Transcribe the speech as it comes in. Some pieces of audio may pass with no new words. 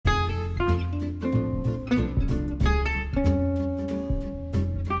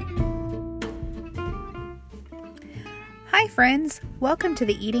friends. Welcome to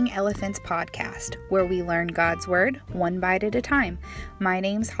the Eating Elephants podcast, where we learn God's Word one bite at a time. My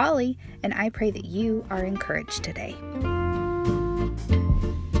name's Holly, and I pray that you are encouraged today.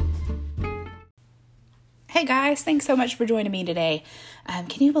 Hey guys, thanks so much for joining me today.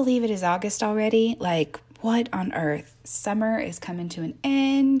 Can you believe it is August already? What on earth? Summer is coming to an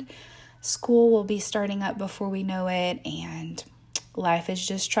end. School will be starting up before we know it, and life is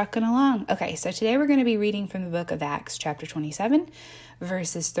just trucking along. Okay, so today we're going to be reading from the book of Acts, chapter 27,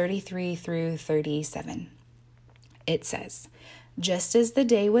 verses 33 through 37. It says, "Just as the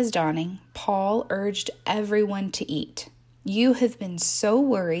day was dawning, Paul urged everyone to eat. You have been so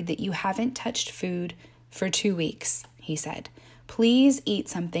worried that you haven't touched food for 2 weeks, he said. Please eat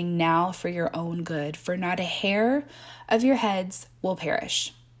something now for your own good, for not a hair of your heads will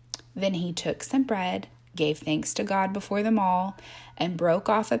perish." Then he took some bread, gave thanks to God before them all, and broke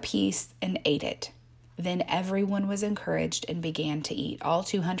off a piece and ate it. Then everyone was encouraged and began to eat, all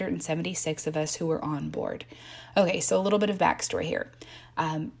 276 of us who were on board. Okay, so a little bit of backstory here.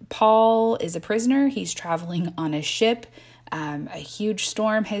 Paul is a prisoner. He's traveling on a ship. A huge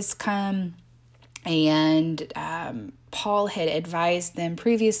storm has come, and Paul had advised them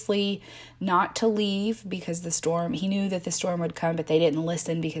previously not to leave because he knew that the storm would come, but they didn't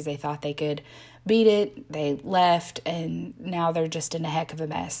listen because they thought they could beat it. They left, and now they're just in a heck of a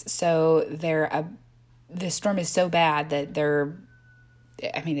mess. So the storm is so bad that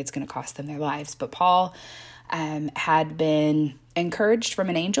it's going to cost them their lives. But Paul had been encouraged from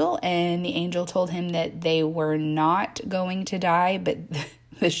an angel, and the angel told him that they were not going to die, but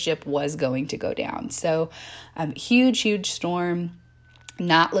the ship was going to go down. So huge storm,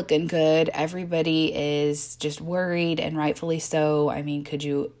 not looking good. Everybody is just worried, and rightfully so. I mean, could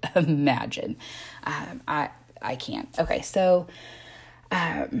you imagine? I can't. Okay, so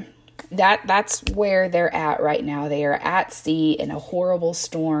that's where they're at right now. They are at sea in a horrible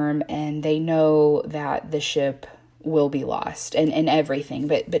storm, and they know that the ship will be lost and everything,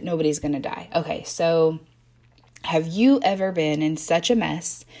 but nobody's going to die. Okay, so have you ever been in such a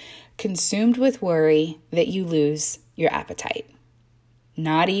mess, consumed with worry, that you lose your appetite?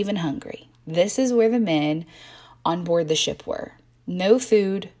 Not even hungry. This is where the men on board the ship were. No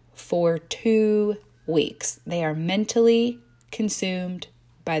food for 2 weeks. They are mentally consumed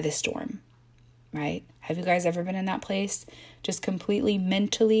by the storm, right? Have you guys ever been in that place? Just completely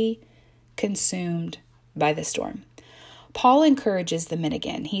mentally consumed by the storm. Paul encourages the men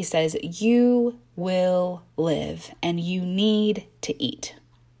again. He says, you will live and you need to eat.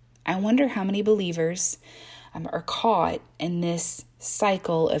 I wonder how many believers are caught in this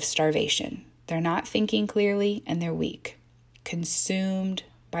cycle of starvation. They're not thinking clearly and they're weak, consumed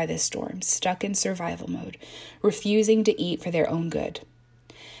by the storm, stuck in survival mode, refusing to eat for their own good.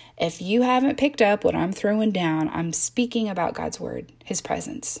 If you haven't picked up what I'm throwing down, I'm speaking about God's word, his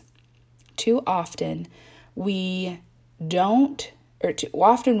presence. Too often what we don't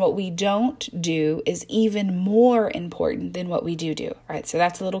do is even more important than what we do. All right, so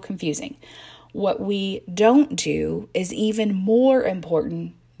that's a little confusing. What we don't do is even more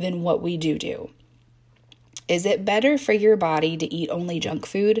important than what we do. Is it better for your body to eat only junk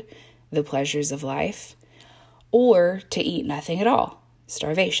food, the pleasures of life, or to eat nothing at all,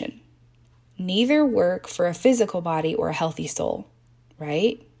 starvation? Neither work for a physical body or a healthy soul,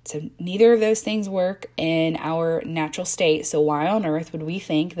 right? So neither of those things work in our natural state. So why on earth would we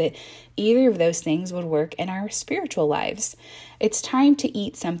think that either of those things would work in our spiritual lives? It's time to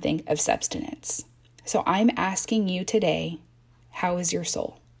eat something of substance. So I'm asking you today, how is your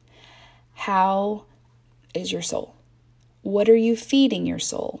soul? How is your soul? What are you feeding your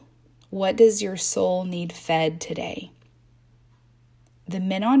soul? What does your soul need fed today? The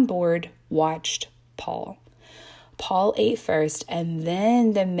men on board watched Paul. Paul ate first, and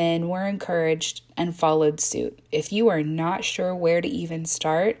then the men were encouraged and followed suit. If you are not sure where to even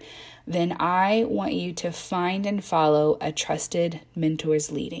start, then I want you to find and follow a trusted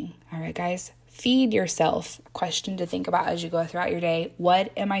mentor's leading. All right, guys, feed yourself. Question to think about as you go throughout your day.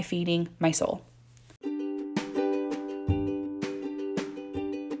 What am I feeding my soul?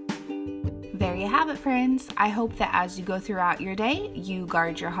 There you have it, friends. I hope that as you go throughout your day, you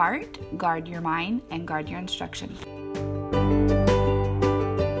guard your heart, guard your mind, and guard your instructions.